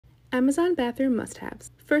Amazon bathroom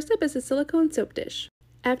must-haves. First up is a silicone soap dish.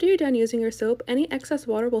 After you're done using your soap, any excess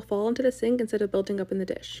water will fall into the sink instead of building up in the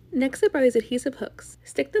dish. Next up are these adhesive hooks.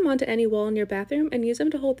 Stick them onto any wall in your bathroom and use them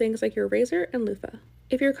to hold things like your razor and loofah.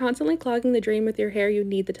 If you're constantly clogging the drain with your hair, you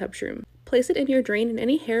need the tub shroom. Place it in your drain and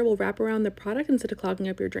any hair will wrap around the product instead of clogging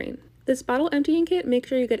up your drain. This bottle emptying kit makes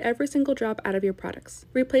sure you get every single drop out of your products.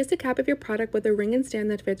 Replace the cap of your product with a ring and stand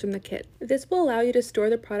that fits from the kit. This will allow you to store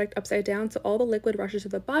the product upside down so all the liquid rushes to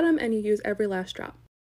the bottom and you use every last drop.